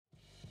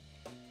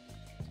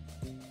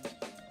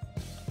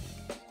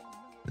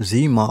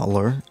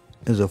ZModeler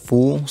is a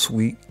full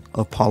suite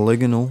of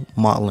polygonal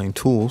modeling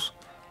tools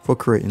for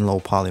creating low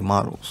poly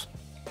models.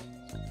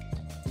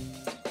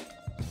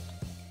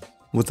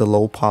 With the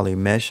low poly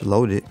mesh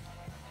loaded,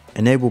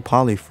 enable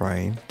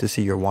polyframe to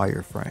see your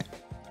wireframe.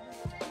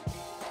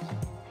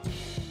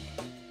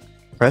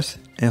 Press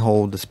and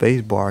hold the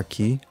spacebar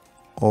key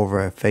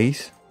over a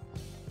face,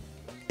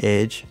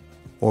 edge,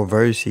 or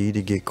vertice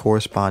to get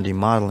corresponding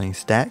modeling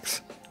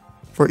stacks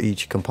for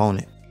each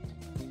component.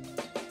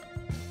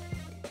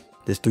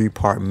 This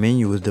three-part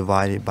menu is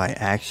divided by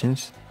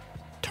actions,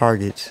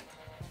 targets,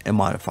 and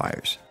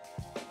modifiers.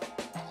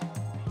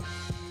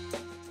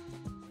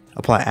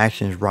 Apply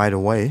actions right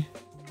away,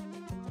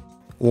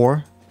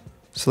 or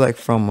select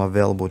from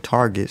available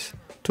targets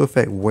to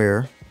affect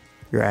where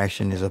your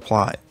action is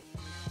applied.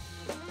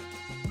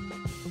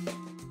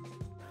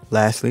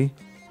 Lastly,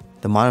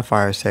 the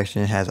modifier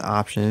section has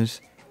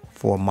options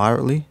for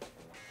moderately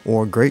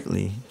or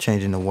greatly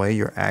changing the way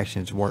your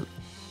actions work.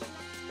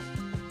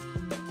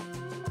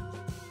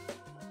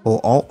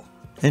 Hold Alt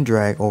and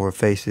drag over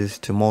faces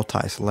to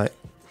multi-select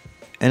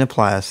and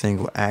apply a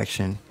single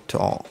action to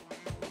all.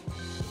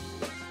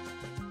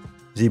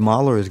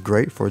 ZModeler is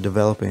great for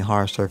developing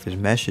hard surface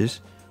meshes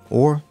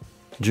or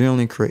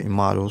generally creating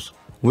models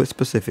with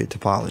specific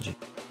topology.